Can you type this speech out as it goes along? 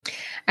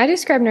I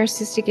describe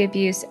narcissistic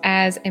abuse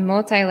as a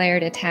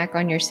multi-layered attack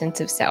on your sense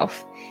of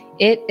self.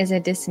 It is a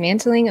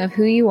dismantling of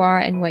who you are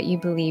and what you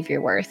believe you're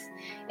worth.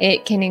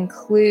 It can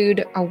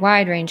include a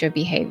wide range of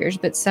behaviors,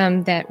 but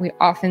some that we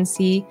often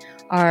see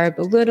are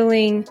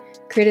belittling,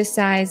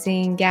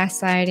 criticizing,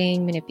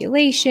 gaslighting,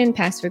 manipulation,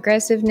 passive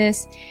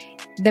aggressiveness.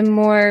 The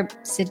more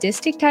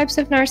sadistic types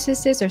of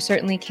narcissists are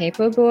certainly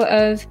capable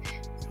of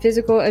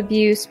physical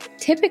abuse.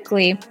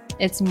 Typically,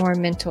 it's more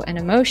mental and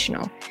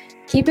emotional.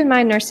 Keep in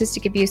mind,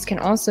 narcissistic abuse can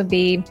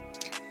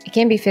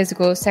be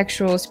physical,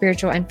 sexual,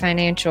 spiritual, and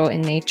financial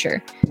in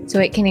nature. So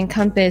it can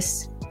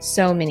encompass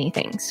so many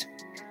things.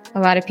 A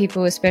lot of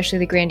people, especially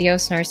the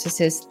grandiose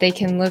narcissists, they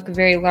can look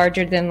very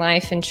larger than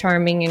life and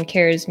charming and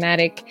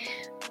charismatic.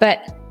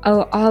 But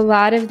a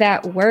lot of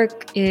that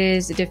work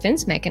is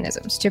defense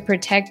mechanisms to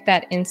protect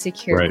that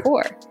insecure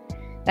core.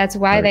 That's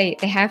why they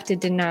have to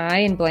deny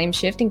and blame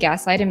shift and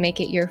gaslight and make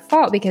it your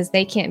fault, because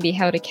they can't be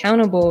held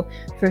accountable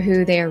for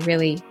who they are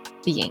really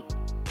being.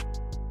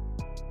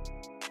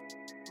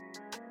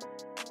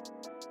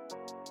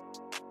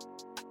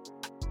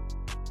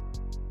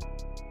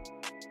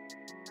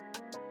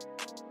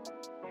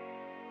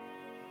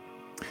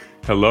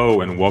 Hello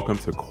and welcome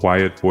to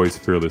Quiet Voice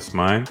Fearless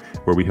Mind,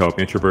 where we help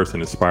introverts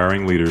and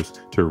aspiring leaders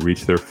to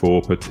reach their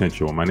full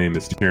potential. My name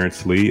is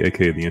Terrence Lee,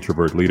 aka the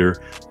Introvert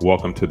Leader.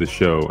 Welcome to the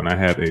show. And I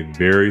have a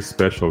very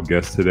special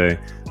guest today.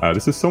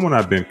 This is someone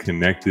I've been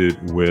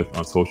connected with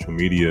on social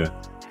media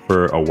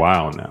for a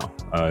while now.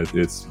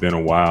 It's been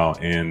a while,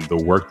 and the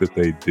work that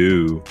they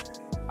do,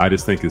 I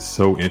just think is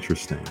so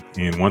interesting.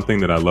 And one thing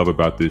that I love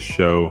about this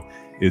show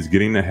is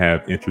getting to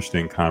have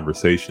interesting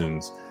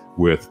conversations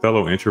with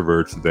fellow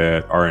introverts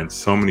that are in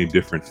so many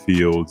different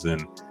fields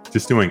and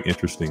just doing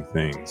interesting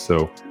things.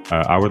 So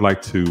I would like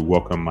to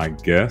welcome my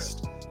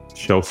guest,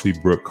 Chelsey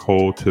Brooke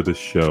Cole, to the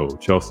show.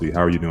 Chelsey,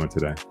 how are you doing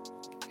today?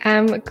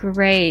 I'm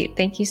great.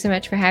 Thank you so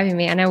much for having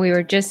me. I know we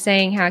were just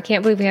saying how I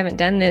can't believe we haven't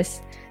done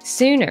this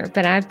sooner,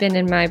 but I've been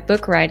in my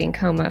book writing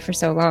coma for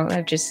so long.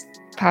 I've just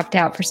popped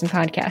out for some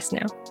podcasts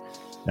now.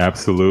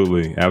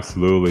 Absolutely.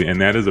 Absolutely.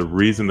 And that is a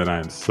reason that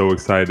I'm so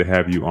excited to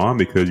have you on,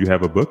 because you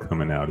have a book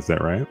coming out. Is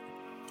that right?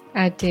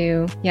 I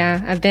do.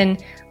 Yeah. I've been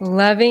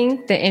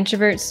loving the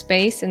introvert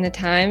space and the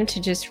time to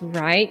just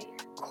write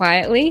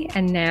quietly.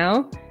 And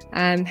now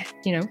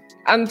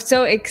I'm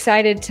so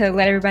excited to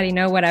let everybody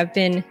know what I've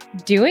been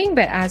doing.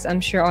 But as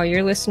I'm sure all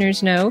your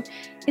listeners know,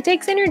 it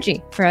takes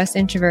energy for us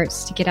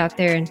introverts to get out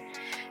there and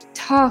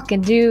talk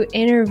and do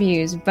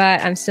interviews.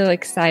 But I'm still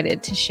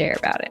excited to share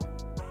about it.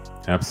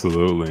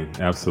 Absolutely.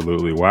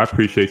 Absolutely. Well, I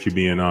appreciate you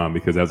being on,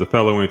 because as a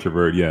fellow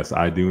introvert, yes,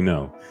 I do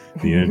know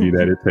the energy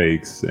that it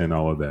takes and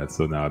all of that.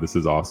 So now this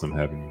is awesome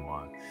having you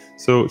on.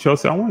 So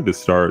Chelsey, I wanted to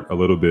start a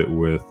little bit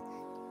with,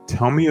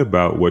 tell me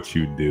about what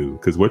you do,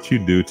 because what you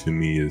do to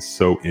me is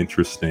so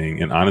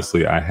interesting. And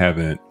honestly, I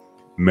haven't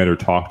met or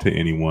talked to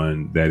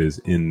anyone that is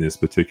in this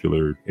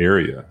particular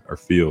area or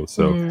field.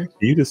 So can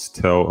you just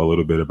tell a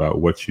little bit about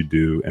what you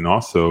do, and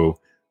also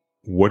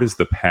what is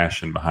the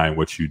passion behind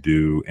what you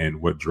do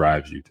and what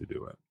drives you to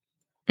do it?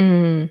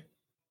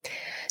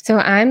 So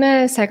I'm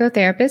a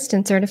psychotherapist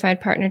and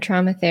certified partner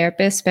trauma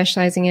therapist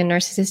specializing in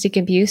narcissistic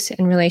abuse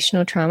and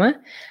relational trauma.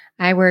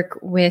 I work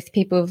with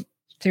people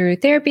through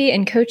therapy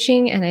and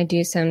coaching, and I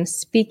do some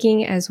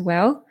speaking as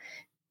well.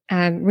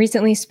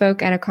 Recently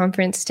spoke at a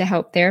conference to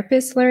help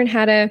therapists learn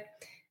how to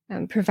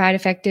provide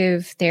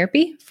effective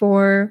therapy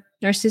for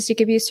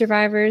narcissistic abuse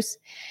survivors.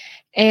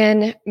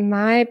 And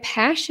my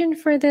passion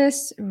for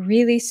this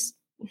really,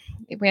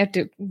 we have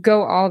to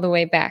go all the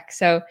way back.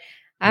 So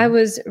I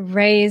was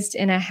raised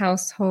in a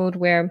household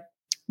where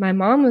my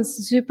mom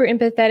was super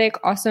empathetic,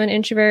 also an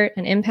introvert,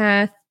 an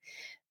empath,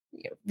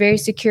 very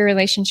secure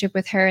relationship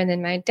with her. And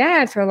then my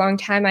dad, for a long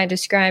time, I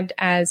described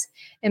as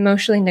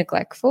emotionally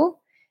neglectful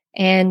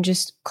and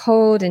just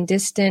cold and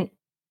distant,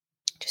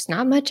 just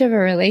not much of a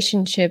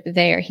relationship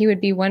there. He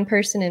would be one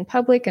person in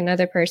public,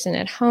 another person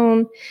at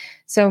home.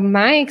 So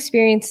my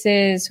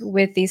experiences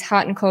with these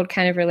hot and cold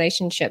kind of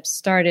relationships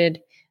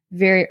started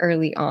very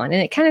early on.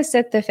 And it kind of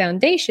set the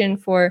foundation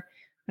for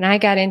when I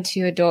got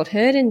into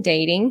adulthood and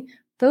dating.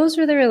 Those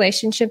were the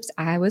relationships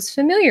I was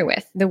familiar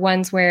with, the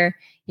ones where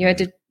you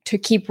had to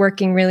keep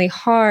working really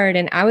hard.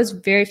 And I was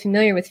very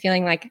familiar with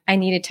feeling like I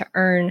needed to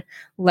earn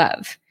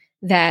love,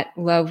 that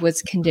love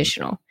was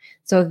conditional.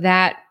 So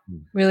that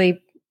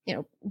really,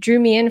 drew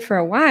me in for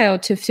a while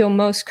to feel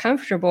most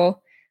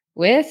comfortable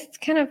with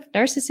kind of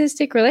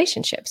narcissistic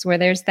relationships where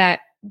there's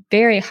that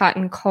very hot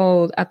and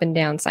cold up and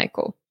down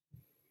cycle.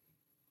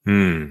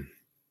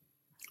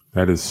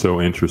 That is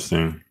so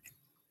interesting.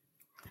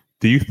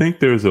 Do you think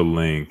there's a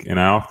link? And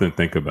I often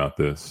think about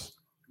this.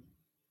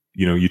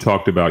 You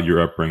talked about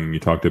your upbringing, you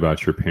talked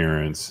about your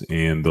parents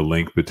and the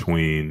link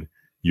between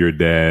your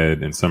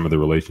dad and some of the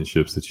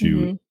relationships that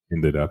you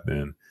ended up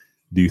in.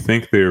 Do you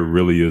think there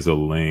really is a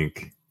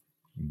link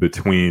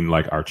between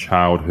like our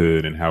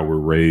childhood and how we're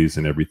raised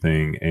and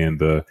everything and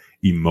the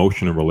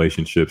emotional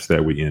relationships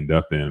that we end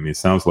up in? I mean, it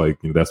sounds like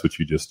that's what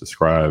you just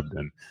described.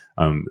 And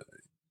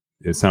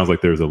it sounds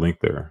like there's a link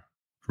there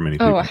for many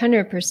people.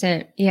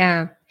 100%.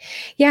 Yeah.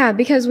 Yeah,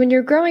 because when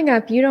you're growing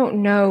up, you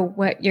don't know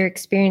what you're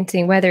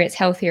experiencing, whether it's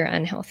healthy or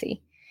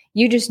unhealthy.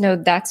 You just know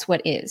that's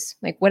what is.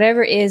 Like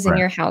whatever is in Right.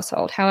 your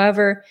household,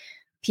 however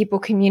people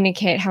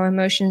communicate, how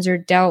emotions are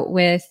dealt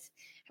with,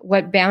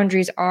 what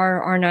boundaries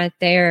are not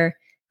there,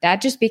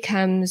 that just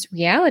becomes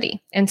reality.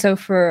 And so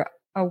for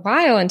a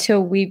while,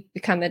 until we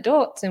become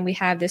adults and we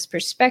have this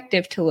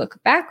perspective to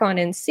look back on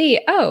and see,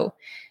 oh,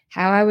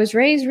 how I was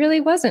raised really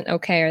wasn't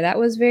okay, or that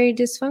was very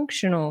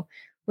dysfunctional.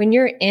 When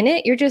you're in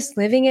it, you're just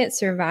living it,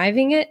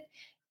 surviving it.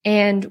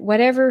 And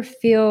whatever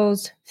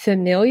feels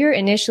familiar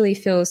initially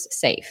feels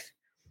safe.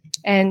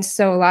 And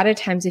so a lot of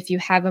times, if you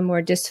have a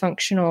more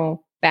dysfunctional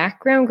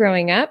background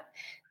growing up,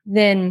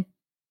 then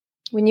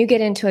when you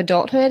get into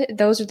adulthood,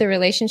 those are the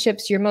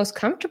relationships you're most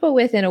comfortable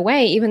with in a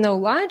way, even though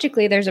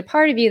logically there's a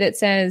part of you that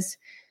says,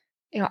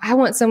 I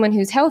want someone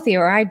who's healthy,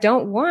 or I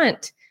don't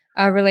want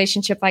a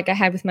relationship like I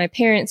had with my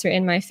parents or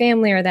in my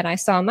family or that I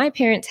saw my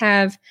parents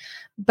have.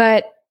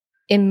 But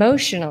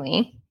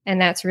emotionally, and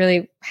that's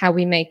really how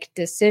we make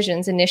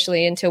decisions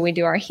initially until we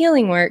do our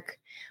healing work,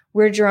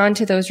 we're drawn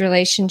to those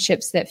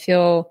relationships that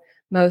feel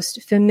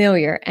most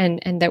familiar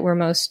and that we're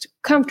most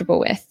comfortable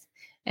with.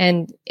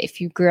 And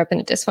if you grew up in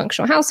a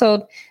dysfunctional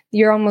household,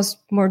 you're almost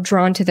more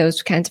drawn to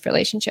those kinds of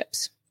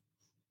relationships.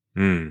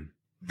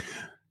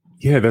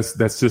 Yeah,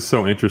 that's just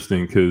so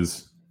interesting,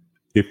 because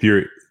if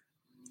you're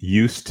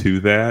used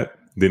to that,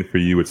 then for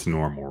you it's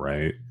normal,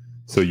 right?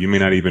 So you may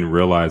not even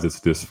realize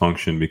it's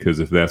dysfunction, because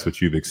if that's what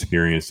you've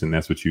experienced and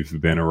that's what you've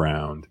been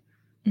around,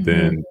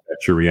 then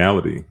that's your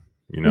reality.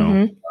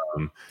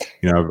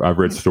 I've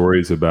read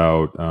stories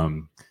about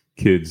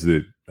kids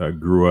that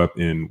grew up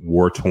in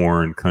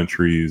war-torn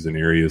countries and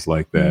areas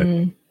like that,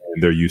 and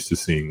they're used to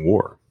seeing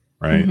war,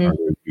 right? Or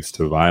they're used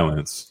to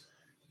violence,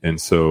 and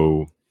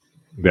so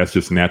that's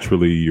just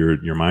naturally your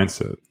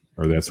mindset,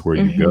 or that's where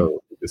you go.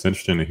 It's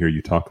interesting to hear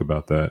you talk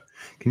about that.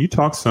 Can you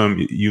talk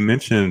some? You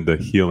mentioned the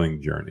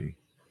healing journey.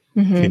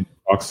 Can you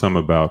talk some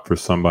about, for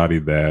somebody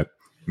that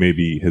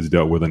maybe has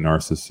dealt with a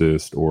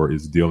narcissist or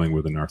is dealing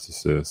with a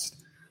narcissist,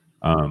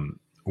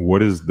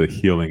 what is the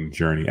healing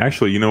journey?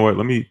 Actually, you know what?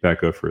 Let me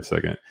back up for a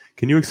second.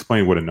 Can you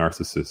explain what a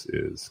narcissist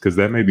is? Because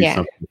that may be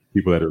something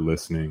people that are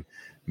listening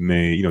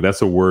may,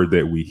 that's a word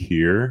that we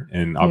hear.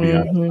 And I'll be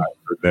honest, I've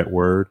heard that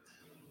word.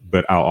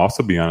 But I'll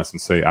also be honest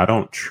and say I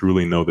don't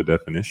truly know the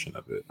definition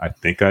of it. I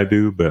think I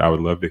do, but I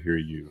would love to hear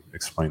you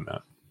explain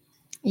that.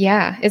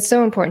 Yeah, it's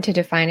so important to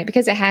define it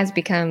because it has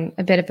become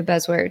a bit of a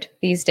buzzword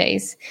these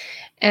days.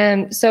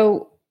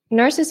 So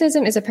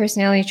narcissism is a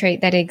personality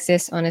trait that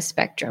exists on a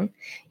spectrum.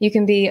 You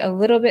can be a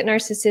little bit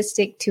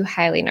narcissistic to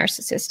highly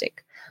narcissistic.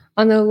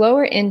 On the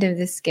lower end of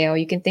the scale,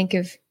 you can think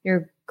of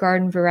your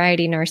garden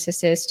variety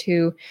narcissist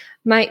who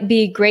might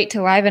be great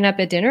to liven up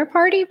a dinner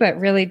party, but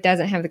really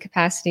doesn't have the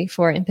capacity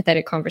for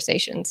empathetic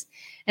conversations.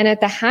 And at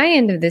the high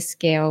end of this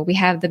scale, we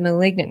have the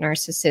malignant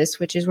narcissist,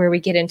 which is where we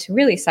get into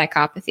really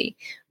psychopathy,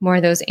 more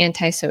of those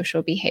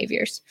antisocial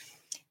behaviors.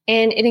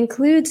 And it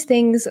includes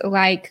things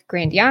like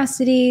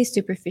grandiosity,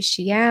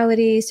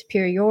 superficiality,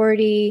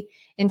 superiority,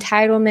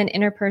 entitlement,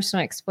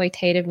 interpersonal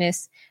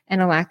exploitativeness,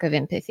 and a lack of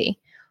empathy.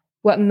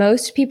 What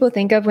most people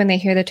think of when they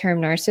hear the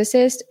term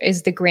narcissist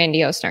is the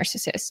grandiose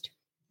narcissist,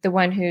 the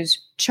one who's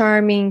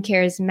charming,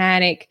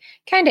 charismatic,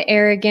 kind of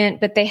arrogant,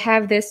 but they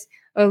have this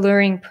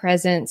alluring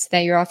presence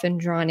that you're often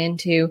drawn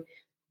into.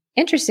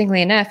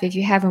 Interestingly enough, if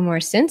you have a more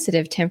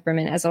sensitive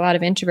temperament, as a lot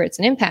of introverts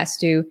and empaths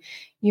do,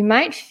 you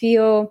might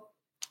feel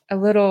a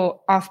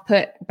little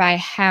off-put by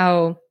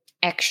how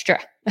extra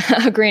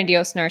a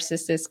grandiose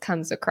narcissist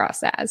comes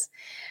across as.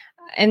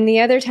 And the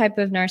other type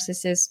of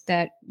narcissist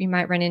that you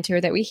might run into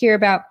or that we hear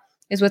about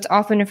is what's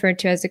often referred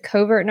to as a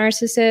covert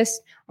narcissist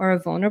or a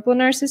vulnerable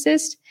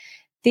narcissist.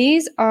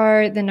 These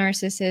are the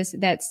narcissists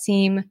that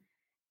seem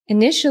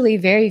initially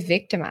very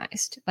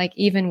victimized, like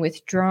even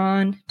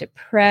withdrawn,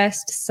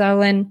 depressed,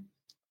 sullen,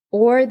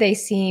 or they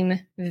seem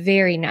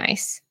very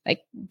nice,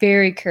 like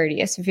very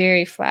courteous,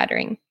 very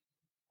flattering.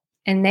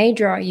 And they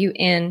draw you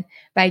in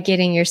by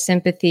getting your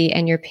sympathy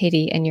and your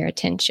pity and your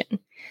attention.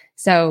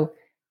 So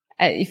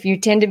if you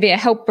tend to be a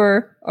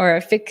helper or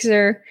a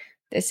fixer,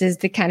 this is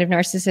the kind of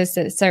narcissist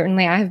that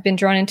certainly I have been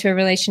drawn into a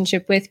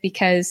relationship with,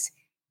 because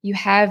you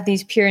have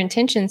these pure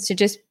intentions to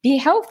just be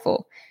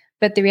helpful.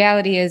 But the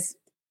reality is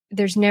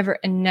there's never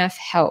enough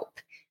help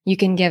you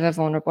can give a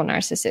vulnerable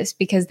narcissist,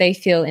 because they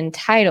feel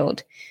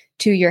entitled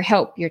to your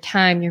help, your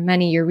time, your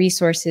money, your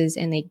resources,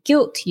 and they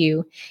guilt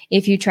you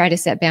if you try to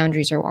set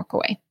boundaries or walk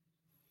away.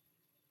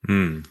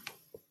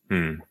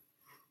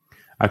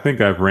 I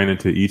think I've ran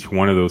into each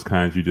one of those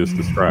kinds you just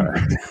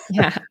described.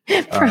 Yeah,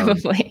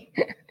 probably.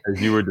 As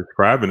you were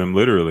describing them,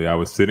 literally, I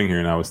was sitting here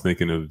and I was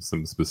thinking of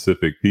some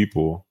specific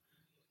people.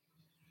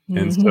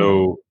 And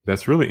so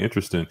that's really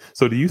interesting.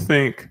 So do you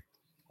think,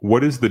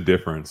 what is the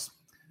difference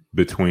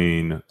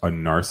between a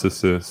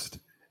narcissist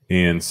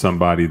and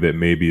somebody that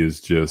maybe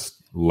is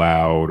just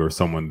loud, or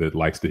someone that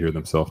likes to hear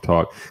themselves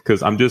talk?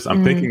 Because I'm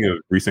thinking of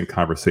recent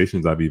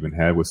conversations I've even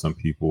had with some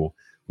people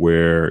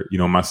where,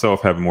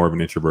 myself have more of an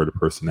introverted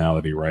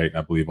personality, right?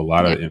 I believe a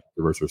lot of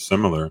introverts are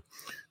similar,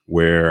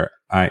 where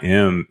I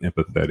am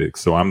empathetic.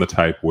 So I'm the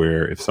type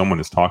where if someone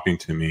is talking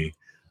to me,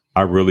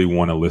 I really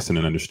want to listen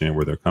and understand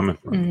where they're coming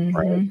from.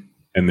 Right.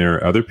 And there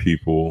are other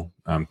people,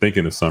 I'm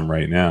thinking of some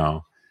right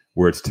now,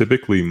 where it's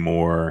typically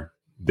more,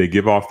 they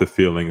give off the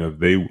feeling of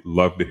they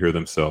love to hear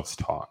themselves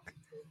talk.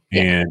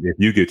 Yeah. And if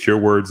you get your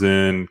words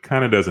in,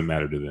 kind of doesn't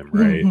matter to them,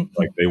 right?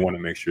 Like they want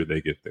to make sure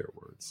they get their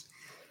words.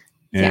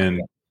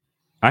 And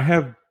I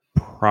have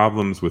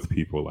problems with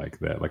people like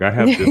that. Like I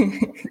have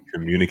difficulty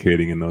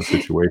communicating in those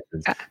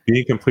situations,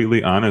 being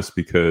completely honest,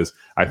 because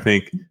I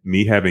think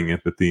me having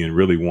empathy and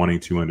really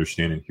wanting to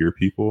understand and hear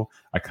people,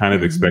 I kind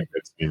of expect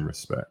that same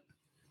respect.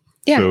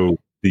 Yeah. So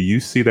do you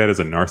see that as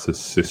a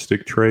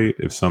narcissistic trait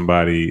if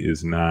somebody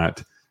is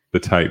not the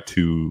type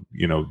to,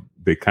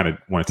 they kind of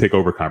want to take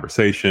over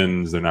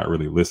conversations, they're not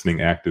really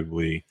listening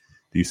actively?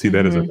 Do you see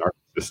that as a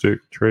narcissistic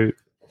trait?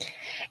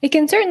 It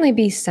can certainly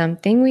be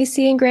something we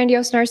see in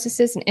grandiose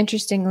narcissists. And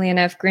interestingly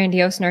enough,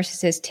 grandiose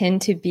narcissists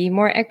tend to be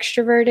more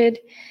extroverted.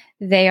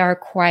 They are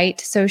quite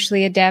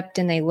socially adept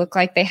and they look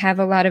like they have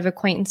a lot of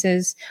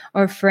acquaintances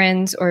or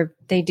friends, or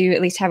they do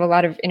at least have a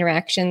lot of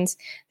interactions.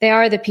 They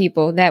are the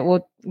people that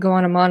will go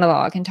on a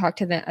monologue and talk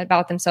to them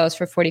about themselves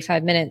for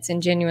 45 minutes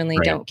and genuinely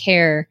don't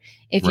care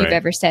if you've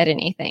ever said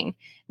anything.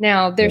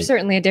 Now, there's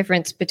certainly a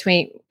difference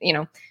between,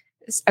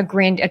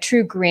 a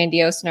true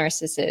grandiose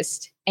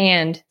narcissist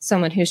and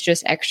someone who's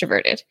just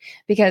extroverted,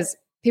 because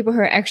people who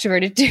are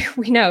extroverted,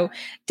 we know,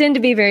 tend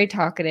to be very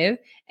talkative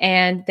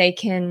and they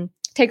can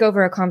take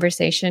over a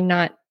conversation,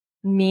 not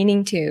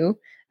meaning to,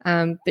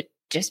 but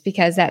just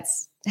because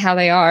that's how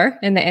they are.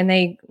 And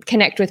they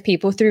connect with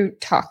people through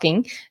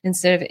talking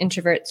instead of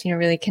introverts,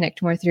 really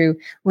connect more through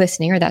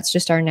listening, or that's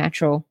just our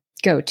natural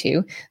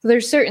go-to. So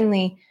there's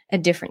certainly a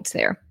difference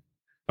there.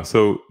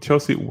 So,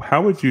 Chelsey,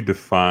 how would you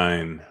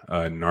define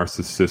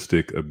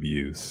narcissistic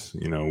abuse?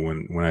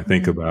 When I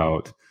think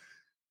about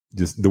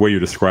just the way you're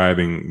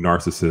describing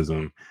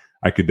narcissism,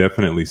 I could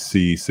definitely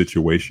see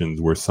situations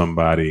where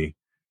somebody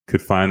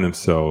could find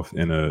themselves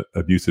in an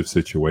abusive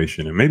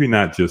situation, and maybe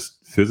not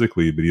just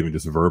physically, but even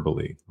just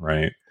verbally,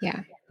 right?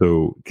 Yeah.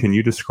 So can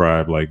you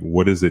describe,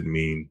 what does it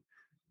mean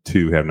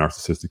to have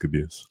narcissistic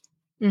abuse?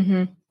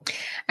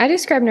 I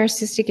describe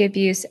narcissistic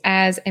abuse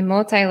as a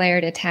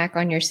multi-layered attack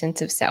on your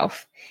sense of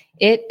self.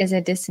 It is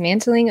a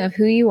dismantling of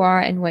who you are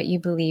and what you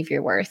believe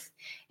you're worth.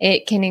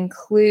 It can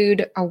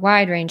include a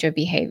wide range of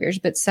behaviors,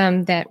 but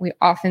some that we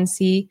often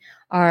see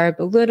are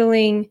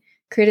belittling,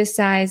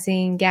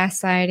 criticizing,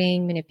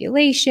 gaslighting,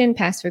 manipulation,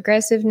 passive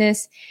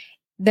aggressiveness.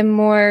 The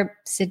more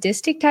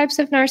sadistic types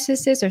of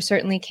narcissists are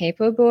certainly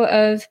capable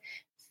of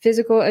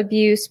physical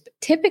abuse, but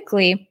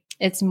typically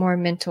it's more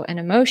mental and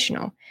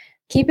emotional.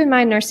 Keep in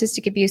mind,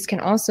 narcissistic abuse can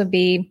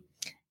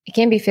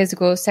be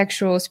physical,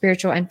 sexual,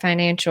 spiritual, and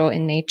financial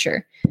in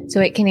nature.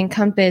 So it can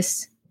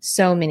encompass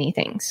so many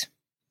things.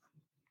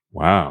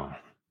 Wow.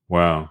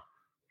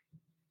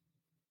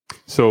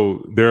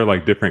 So there are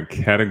different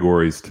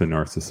categories to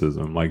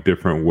narcissism,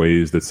 different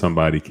ways that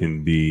somebody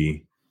can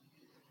be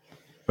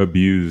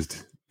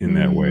abused in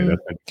that way.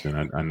 That's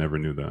interesting. I never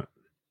knew that.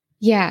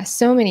 Yeah,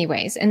 so many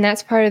ways. And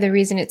that's part of the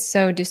reason it's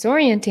so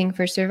disorienting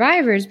for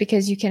survivors,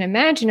 because you can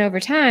imagine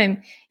over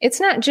time, it's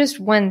not just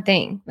one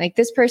thing.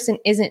 This person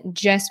isn't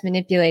just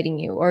manipulating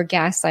you or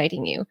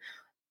gaslighting you.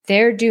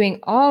 They're doing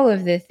all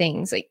of the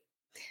things.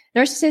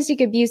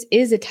 Narcissistic abuse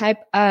is a type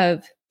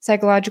of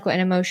psychological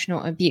and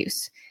emotional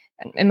abuse.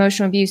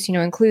 Emotional abuse,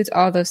 includes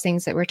all those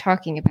things that we're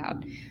talking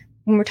about.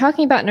 When we're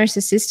talking about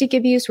narcissistic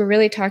abuse, we're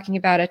really talking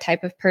about a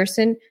type of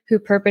person who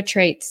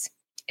perpetrates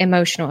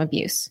emotional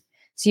abuse.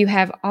 So you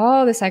have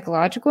all the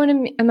psychological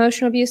and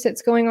emotional abuse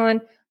that's going on,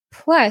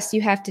 plus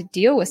you have to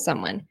deal with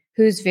someone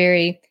who's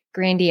very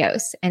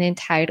grandiose and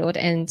entitled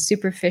and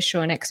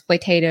superficial and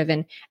exploitative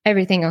and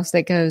everything else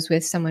that goes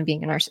with someone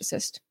being a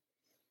narcissist.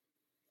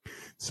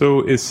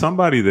 So is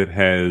somebody that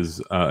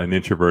has an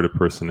introverted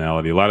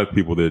personality, a lot of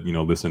people that,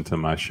 listen to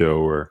my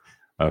show are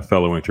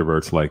fellow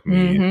introverts like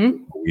me.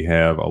 We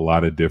have a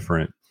lot of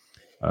different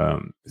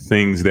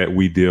things that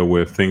we deal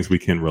with, things we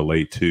can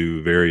relate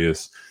to,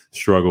 various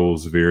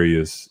struggles,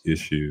 various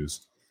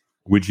issues.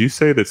 Would you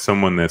say that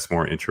someone that's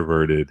more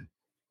introverted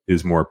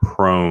is more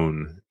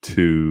prone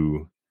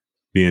to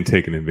being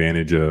taken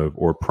advantage of,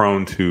 or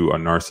prone to a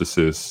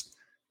narcissist,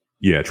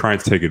 trying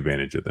to take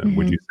advantage of them?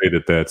 Would you say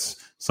that that's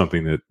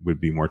something that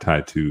would be more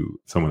tied to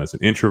someone that's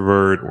an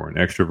introvert or an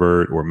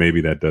extrovert, or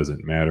maybe that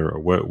doesn't matter? Or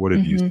what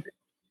have you seen?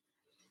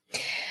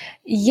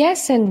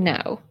 Yes and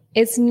no.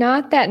 It's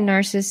not that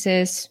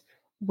narcissists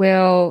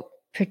will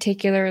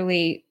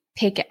particularly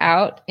pick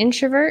out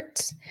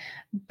introverts,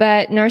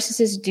 but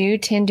narcissists do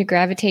tend to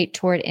gravitate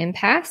toward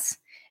empaths,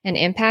 and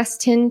empaths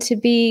tend to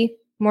be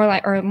more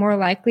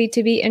likely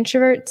to be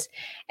introverts.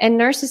 And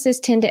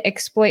narcissists tend to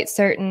exploit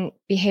certain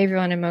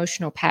behavioral and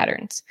emotional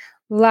patterns,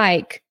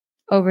 like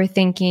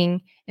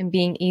overthinking and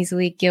being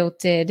easily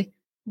guilted,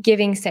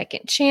 giving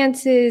second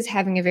chances,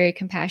 having a very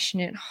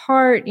compassionate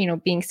heart,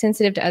 being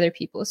sensitive to other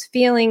people's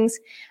feelings.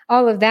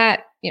 All of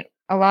that,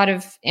 a lot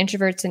of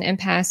introverts and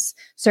empaths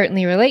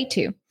certainly relate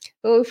to.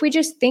 But if we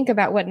just think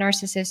about what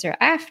narcissists are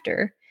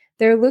after,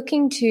 They're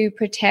looking to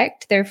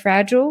protect their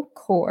fragile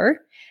core.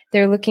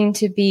 They're looking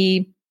to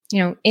be,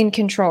 in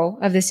control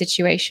of the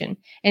situation.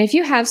 And if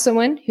you have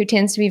someone who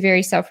tends to be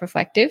very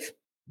self-reflective,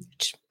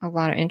 which a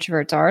lot of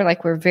introverts are,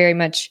 like we're very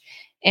much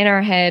in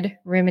our head,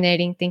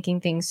 ruminating, thinking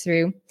things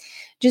through,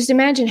 just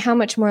imagine how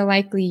much more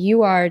likely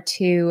you are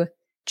to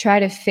try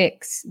to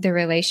fix the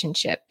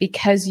relationship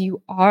because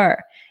you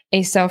are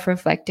a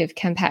self-reflective,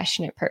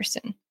 compassionate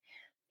person.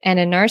 And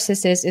a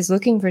narcissist is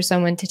looking for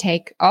someone to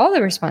take all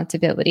the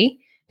responsibility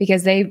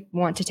because they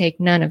want to take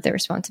none of the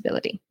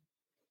responsibility.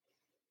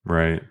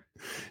 Right.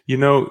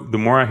 The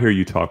more I hear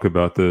you talk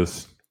about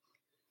this,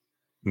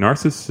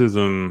 narcissists,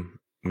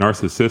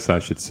 I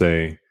should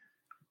say,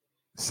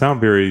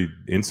 sound very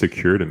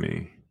insecure to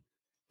me.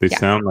 They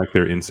sound like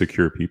they're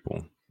insecure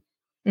people.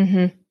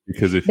 Mm-hmm.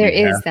 Because if there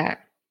is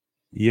that.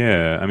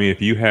 Yeah. I mean,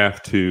 if you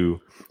have to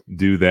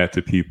do that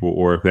to people,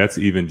 or if that's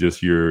even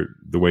just the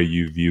way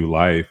you view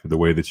life, the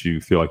way that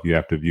you feel like you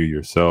have to view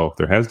yourself,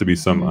 there has to be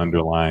some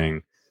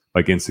underlying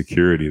like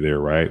insecurity there,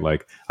 right?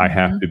 Like I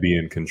have to be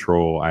in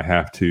control. I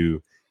have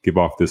to give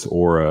off this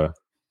aura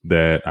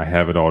that I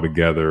have it all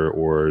together,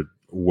 or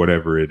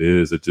whatever it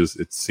is.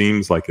 It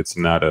seems like it's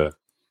not a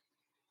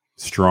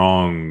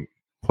strong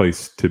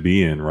place to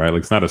be in, right?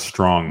 Like it's not a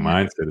strong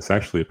mindset. It's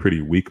actually a pretty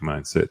weak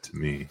mindset to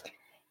me.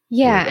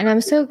 Yeah. And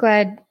I'm so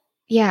glad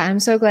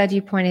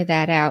you pointed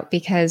that out,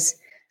 because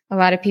a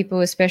lot of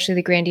people, especially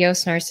the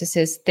grandiose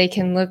narcissists, they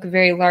can look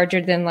very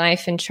larger than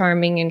life and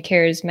charming and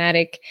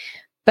charismatic,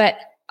 but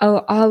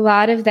a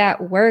lot of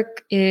that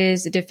work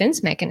is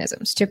defense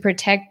mechanisms to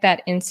protect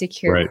that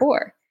insecure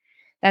core.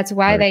 That's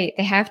why they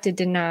have to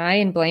deny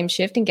and blame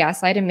shift and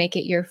gaslight and make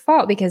it your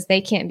fault, because they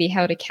can't be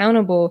held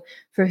accountable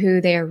for who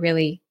they are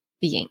really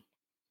being.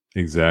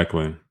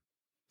 Exactly.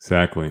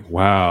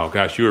 Wow.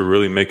 Gosh, you are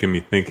really making me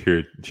think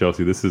here,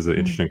 Chelsey. This is an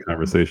interesting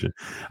conversation.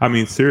 I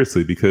mean,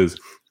 seriously, because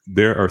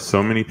there are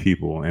so many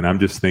people, and I'm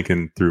just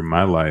thinking through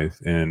my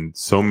life and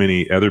so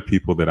many other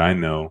people that I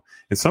know,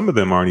 and some of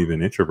them aren't even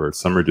introverts.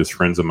 Some are just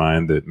friends of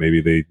mine that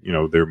maybe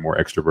they're more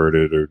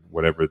extroverted or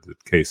whatever the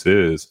case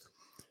is,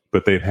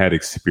 but they've had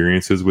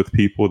experiences with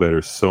people that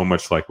are so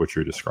much like what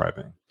you're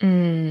describing,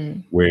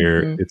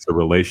 where it's a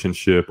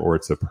relationship or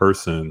it's a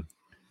person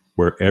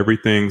where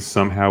everything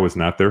somehow is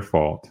not their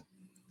fault.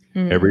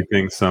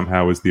 Everything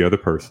somehow is the other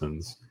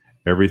person's.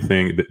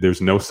 Everything,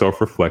 there's no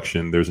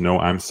self-reflection. There's no,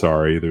 I'm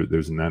sorry.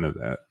 There's none of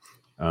that.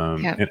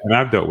 And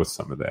I've dealt with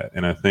some of that.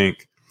 And I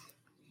think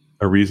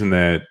a reason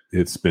that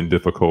it's been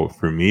difficult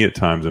for me at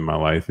times in my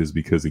life is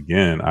because,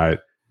 again,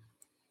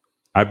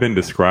 I've been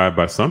described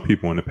by some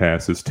people in the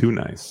past as too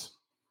nice.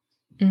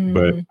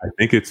 But I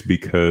think it's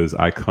because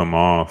I come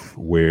off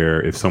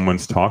where if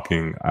someone's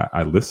talking,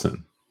 I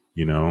listen,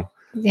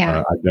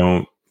 I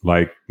don't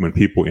like when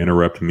people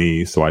interrupt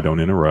me, so I don't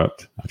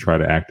interrupt. I try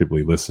to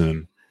actively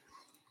listen.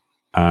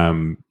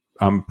 I'm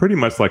pretty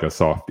much like a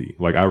softie.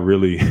 Like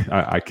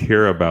I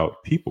care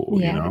about people,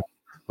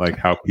 like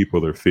how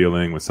people are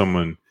feeling.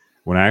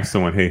 When I ask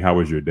someone, hey, how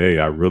was your day?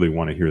 I really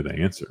want to hear the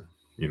answer,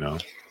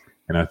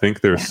 And I think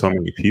there's so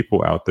many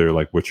people out there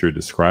like what you're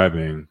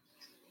describing,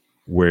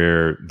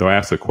 where they'll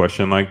ask a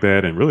question like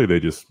that and really they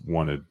just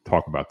want to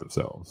talk about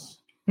themselves.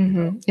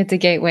 It's a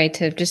gateway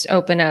to just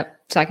open up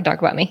so I can talk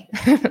about me.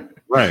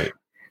 Right.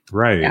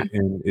 Yeah.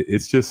 And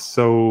it's just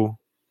so,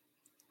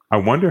 I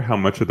wonder how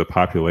much of the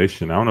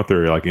population, I don't know if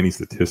there are like any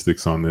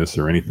statistics on this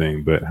or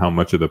anything, but how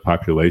much of the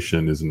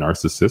population is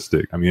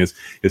narcissistic. I mean,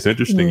 it's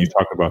interesting. You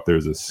talk about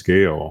there's a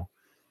scale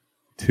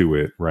to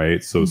it,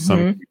 right? So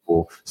some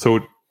people,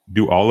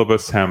 do all of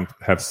us have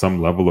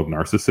some level of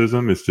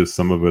narcissism? It's just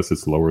some of us,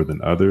 it's lower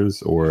than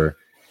others, or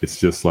it's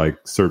just like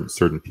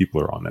certain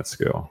people are on that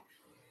scale?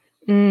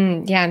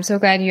 Yeah, I'm so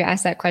glad you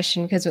asked that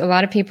question, because a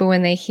lot of people,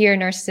 when they hear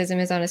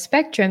narcissism is on a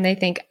spectrum, they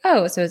think,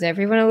 oh, so is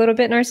everyone a little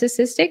bit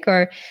narcissistic?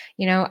 Or,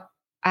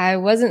 I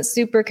wasn't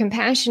super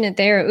compassionate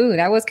there. Ooh,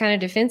 that was kind of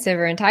defensive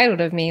or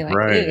entitled of me.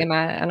 Like, hey, am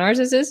I a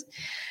narcissist?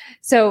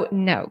 So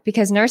no,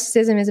 because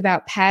narcissism is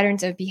about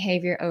patterns of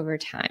behavior over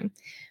time.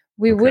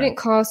 We wouldn't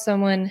call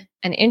someone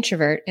an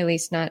introvert, at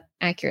least not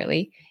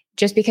accurately,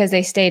 just because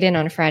they stayed in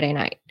on a Friday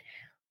night.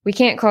 We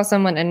can't call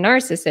someone a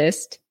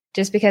narcissist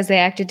just because they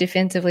acted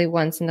defensively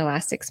once in the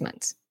last 6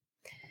 months.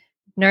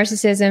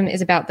 Narcissism is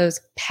about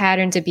those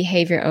patterns of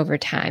behavior over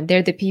time.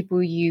 They're the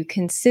people you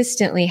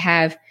consistently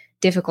have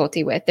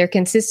difficulty with. They're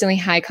consistently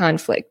high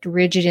conflict,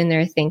 rigid in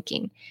their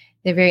thinking.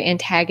 They're very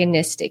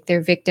antagonistic.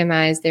 They're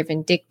victimized. They're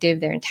vindictive.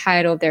 They're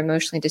entitled. They're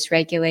emotionally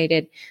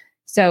dysregulated.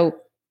 So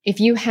if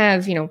you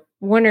have,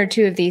 one or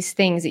two of these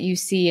things that you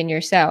see in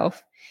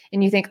yourself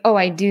and you think, oh,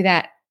 I do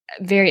that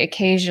very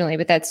occasionally,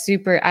 but that's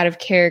super out of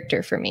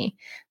character for me,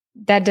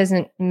 that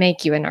doesn't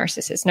make you a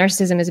narcissist.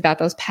 Narcissism is about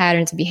those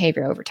patterns of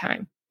behavior over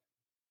time.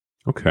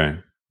 Okay.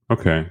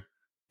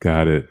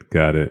 Got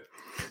it.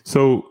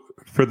 So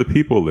for the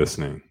people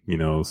listening,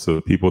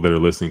 so people that are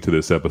listening to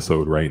this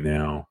episode right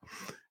now,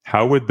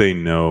 how would they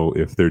know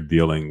if they're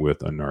dealing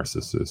with a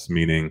narcissist?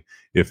 Meaning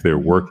if they're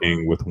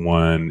working with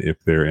one,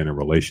 if they're in a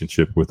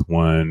relationship with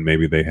one,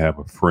 maybe they have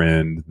a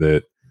friend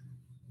that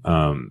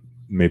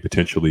may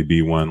potentially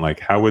be one, like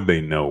how would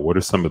they know? What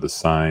are some of the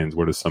signs?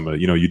 What are some of,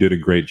 you did a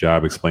great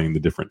job explaining the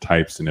different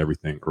types and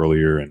everything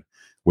earlier and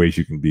ways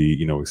you can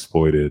be,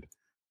 exploited.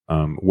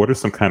 What are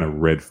some kind of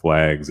red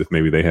flags if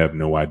maybe they have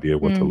no idea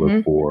what to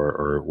look for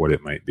or what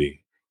it might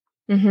be?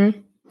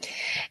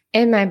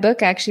 In my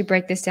book, I actually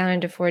break this down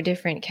into 4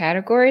 different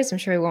categories. I'm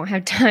sure we won't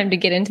have time to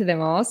get into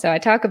them all. So I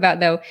talk about,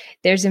 though,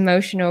 there's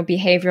emotional,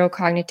 behavioral,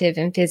 cognitive,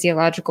 and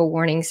physiological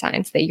warning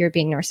signs that you're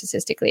being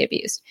narcissistically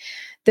abused.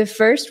 The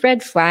first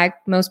red flag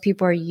most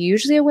people are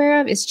usually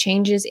aware of is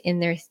changes in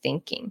their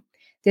thinking.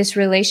 This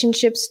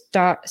relationship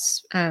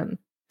starts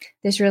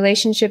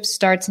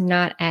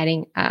not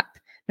adding up.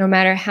 No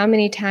matter how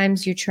many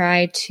times you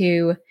try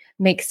to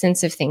make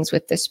sense of things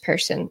with this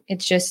person, it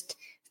just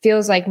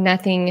feels like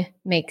nothing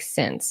makes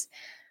sense.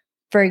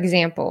 For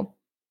example,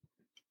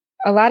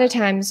 a lot of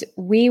times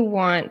we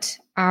want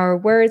our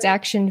words,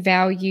 action,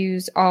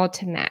 values all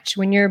to match.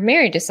 When you're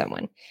married to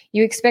someone,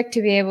 you expect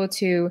to be able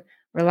to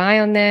rely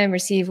on them,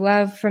 receive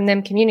love from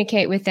them,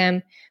 communicate with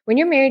them. When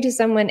you're married to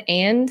someone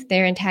and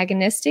they're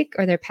antagonistic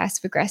or they're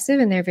passive aggressive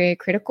and they're very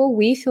critical,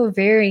 we feel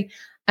very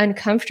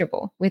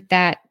uncomfortable with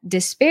that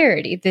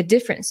disparity, the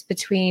difference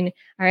between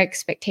our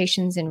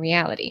expectations and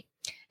reality.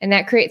 And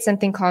that creates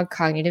something called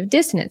cognitive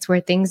dissonance, where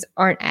things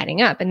aren't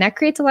adding up. And that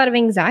creates a lot of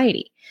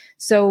anxiety.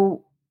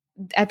 So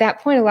at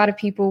that point, a lot of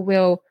people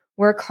will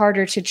work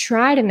harder to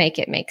try to make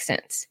it make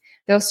sense.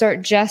 They'll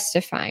start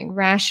justifying,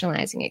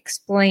 rationalizing,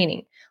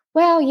 explaining.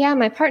 Well, yeah,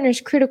 my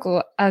partner's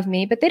critical of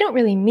me, but they don't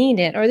really mean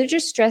it, or they're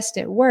just stressed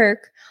at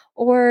work,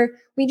 or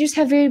we just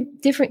have very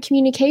different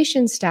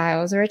communication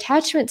styles or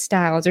attachment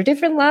styles or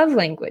different love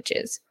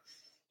languages.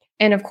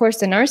 And of course,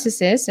 the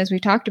narcissist, as we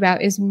talked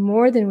about, is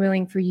more than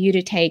willing for you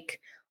to take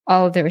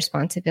all of the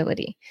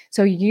responsibility.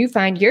 So you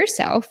find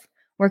yourself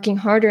working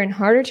harder and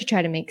harder to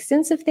try to make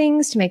sense of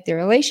things, to make the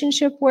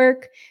relationship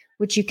work,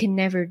 which you can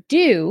never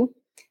do.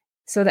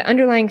 So the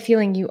underlying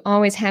feeling you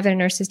always have in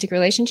a narcissistic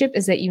relationship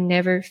is that you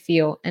never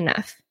feel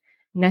enough.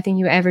 Nothing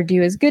you ever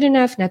do is good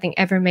enough. Nothing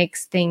ever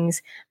makes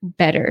things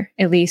better,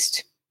 at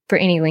least for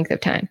any length of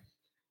time.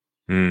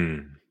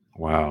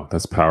 Wow,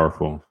 that's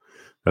powerful.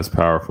 That's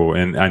powerful.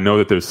 And I know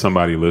that there's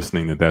somebody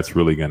listening that's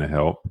really going to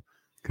help,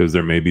 because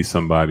there may be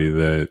somebody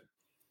that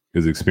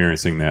is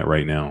experiencing that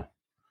right now.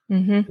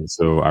 And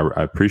so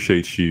I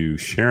appreciate you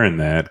sharing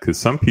that, because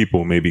some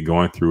people may be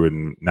going through it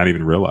and not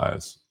even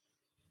realize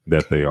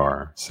that they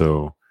are.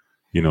 So,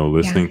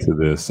 listening to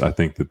this, I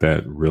think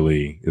that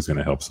really is going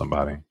to help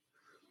somebody.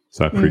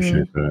 So I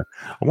appreciate that.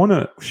 I want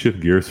to shift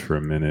gears for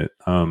a minute.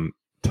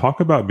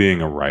 Talk about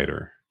being a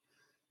writer,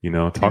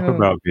 talk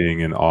about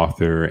being an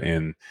author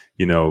and,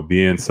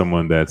 being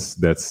someone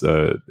that's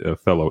a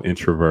fellow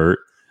introvert,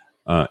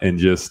 and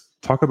just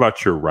talk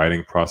about your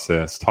writing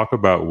process. Talk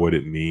about what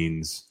it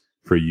means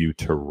for you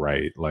to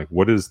write. Like,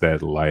 what is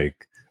that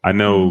like? I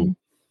know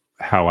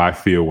how I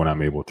feel when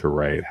I'm able to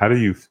write. How do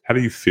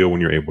you feel when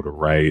you're able to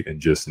write,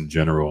 and just in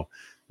general,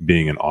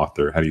 being an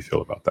author? How do you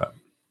feel about that?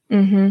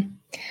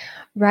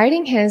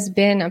 Writing has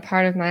been a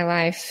part of my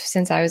life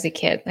since I was a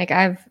kid. Like,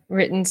 I've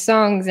written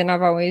songs and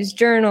I've always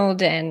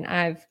journaled, and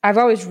I've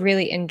always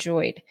really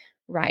enjoyed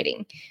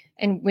writing.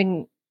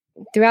 And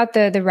throughout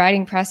the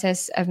writing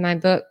process of my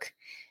book,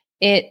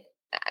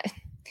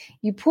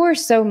 you pour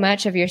so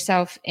much of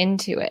yourself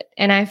into it.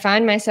 And I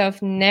find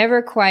myself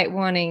never quite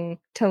wanting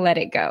to let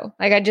it go.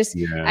 Like,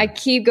 I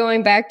keep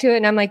going back to it,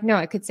 and I'm like, no,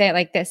 I could say it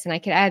like this, and I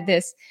could add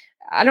this.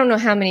 I don't know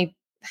how many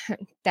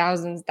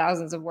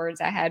thousands of words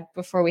I had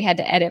before we had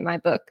to edit my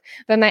book.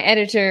 But my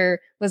editor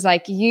was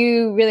like,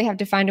 you really have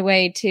to find a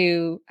way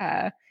to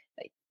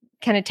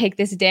kind of take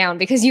this down,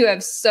 because you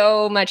have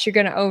so much, you're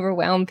going to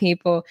overwhelm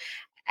people.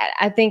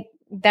 I think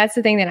that's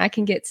the thing that I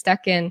can get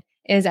stuck in,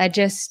 is I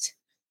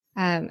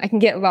can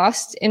get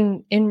lost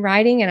in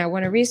writing, and I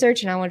want to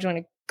research, and I want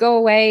to go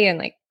away and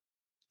like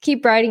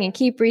keep writing and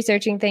keep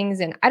researching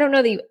things. And I don't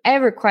know that you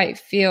ever quite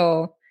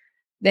feel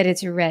that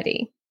it's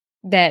ready,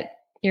 that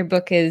your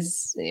book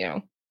is,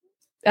 I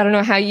don't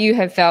know how you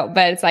have felt,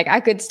 but it's like, I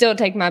could still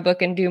take my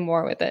book and do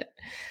more with it.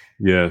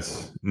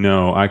 Yes.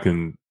 No, I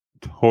can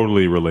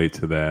totally relate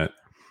to that.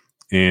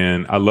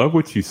 And I love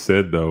what you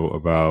said, though,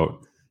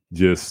 about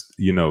just,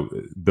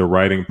 the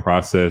writing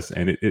process.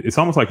 And it's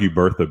almost like you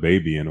birth a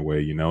baby in a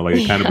way, like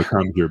it kind of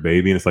becomes your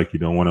baby, and it's like you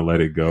don't want to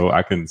let it go.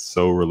 I can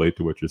so relate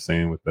to what you're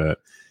saying with that.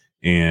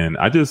 And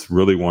I just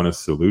really want to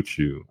salute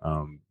you,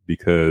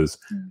 because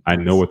I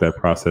know what that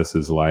process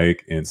is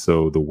like. And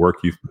so the work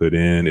you've put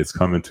in, it's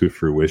coming to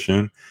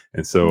fruition.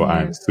 And so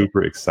I'm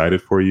super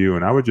excited for you.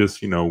 And I would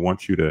just,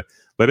 want you to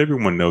let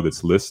everyone know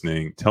that's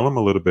listening, tell them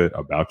a little bit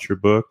about your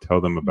book,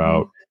 tell them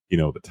about,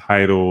 the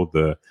title,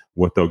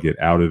 what they'll get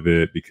out of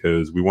it,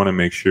 because we want to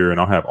make sure, and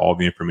I'll have all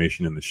the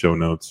information in the show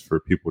notes for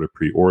people to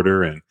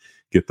pre-order and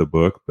get the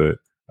book. But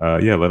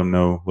let them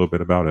know a little bit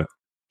about it.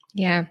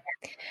 Yeah.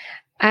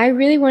 I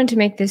really wanted to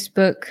make this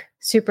book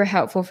super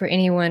helpful for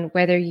anyone,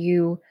 whether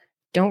you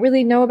don't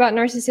really know about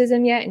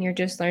narcissism yet and you're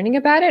just learning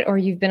about it, or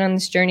you've been on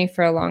this journey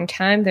for a long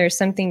time. There's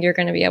something you're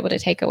going to be able to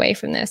take away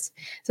from this.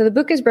 So the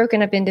book is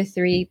broken up into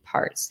 3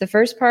 parts. The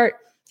first part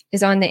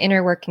is on the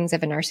inner workings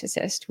of a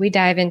narcissist. We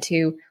dive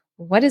into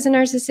what is a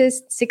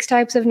narcissist, 6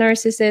 types of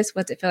narcissists,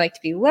 what's it feel like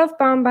to be love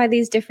bombed by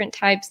these different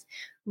types,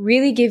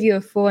 really give you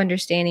a full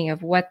understanding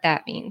of what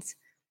that means.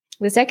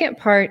 The second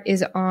part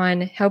is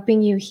on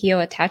helping you heal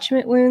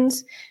attachment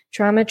wounds,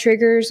 trauma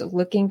triggers,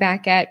 looking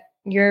back at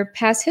your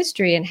past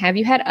history and have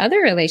you had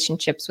other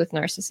relationships with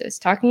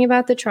narcissists, talking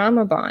about the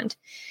trauma bond.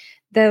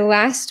 The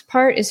last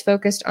part is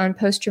focused on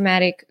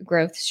post-traumatic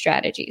growth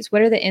strategies.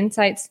 What are the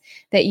insights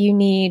that you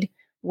need?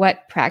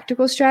 What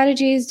practical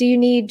strategies do you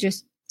need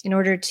just in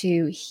order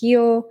to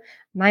heal?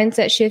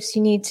 Mindset shifts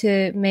you need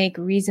to make,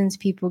 reasons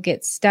people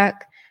get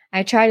stuck.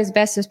 I tried as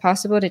best as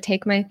possible to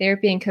take my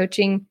therapy and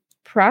coaching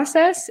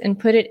process and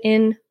put it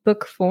in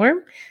book form,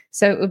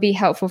 so it would be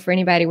helpful for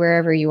anybody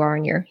wherever you are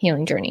in your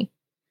healing journey.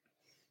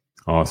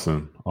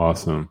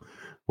 Awesome.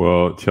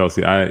 Well,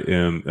 Chelsey, I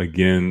am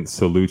again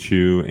salute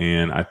you.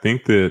 And I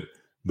think that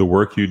the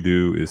work you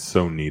do is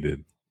so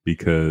needed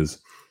because,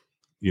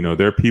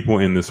 there are people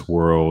in this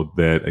world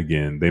that,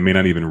 again, they may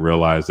not even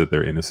realize that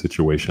they're in a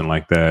situation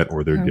like that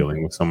or they're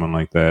dealing with someone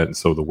like that. And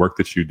so the work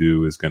that you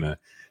do is going to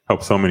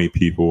help so many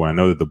people. I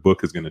know that the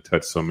book is going to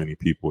touch so many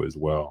people as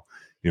well.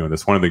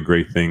 That's one of the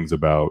great things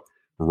about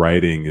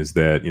writing is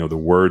that, the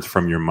words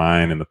from your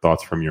mind and the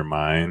thoughts from your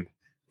mind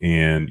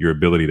and your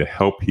ability to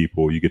help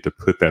people, you get to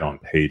put that on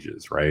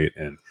pages, right?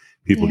 And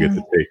people get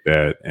to take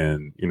that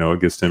and,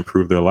 it gets to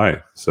improve their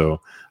life.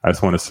 So I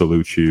just want to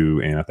salute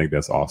you. And I think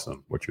that's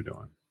awesome what you're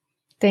doing.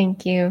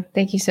 Thank you.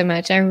 Thank you so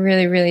much. I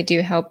really, really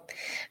do hope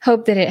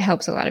that it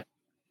helps a lot of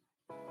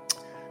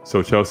people.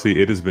 So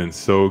Chelsey, it has been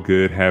so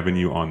good having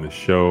you on the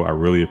show. I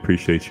really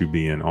appreciate you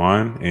being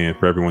on. And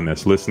for everyone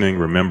that's listening,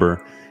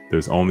 remember,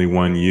 there's only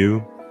one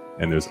you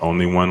and there's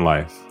only one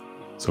life.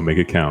 So make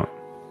it count.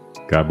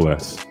 God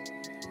bless.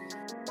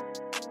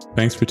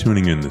 Thanks for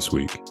tuning in this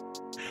week.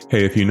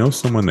 Hey, if you know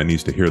someone that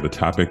needs to hear the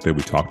topic that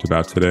we talked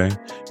about today,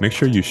 make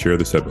sure you share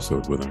this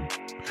episode with them.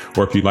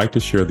 Or if you'd like to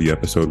share the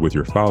episode with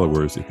your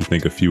followers, if you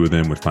think a few of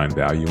them would find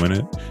value in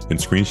it, then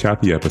screenshot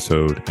the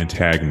episode and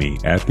tag me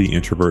at The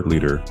Introvert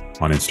Leader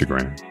on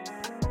Instagram.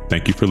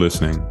 Thank you for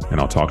listening, and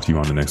I'll talk to you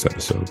on the next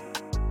episode.